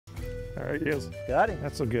There he is. Got him.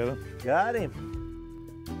 That's a good one. Got him.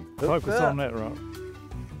 Hooked Focus up. on that rock.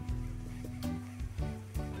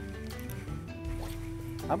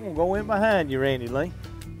 I'm gonna go in behind you, Randy Lee.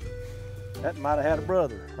 That might have had a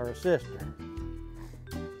brother or a sister.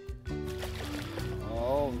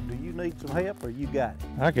 Oh, do you need some help or you got it?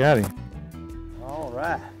 I got him. All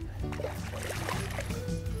right.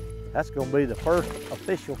 That's gonna be the first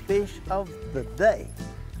official fish of the day.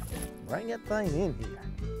 Bring that thing in here.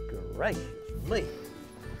 Gracious me.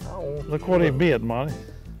 Oh, Look what he bit, Monty.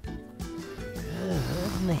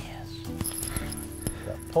 goodness.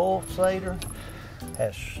 The Pulsator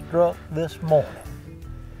has struck this morning.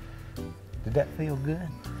 Did that feel good?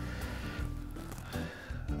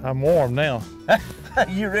 I'm warm now.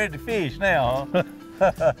 You ready to fish now,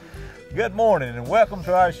 huh? Good morning and welcome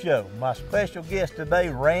to our show. My special guest today,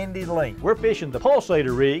 Randy Lee. We're fishing the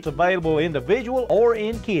Pulsator Rig, available individual or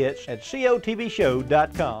in kits at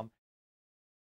cotvshow.com.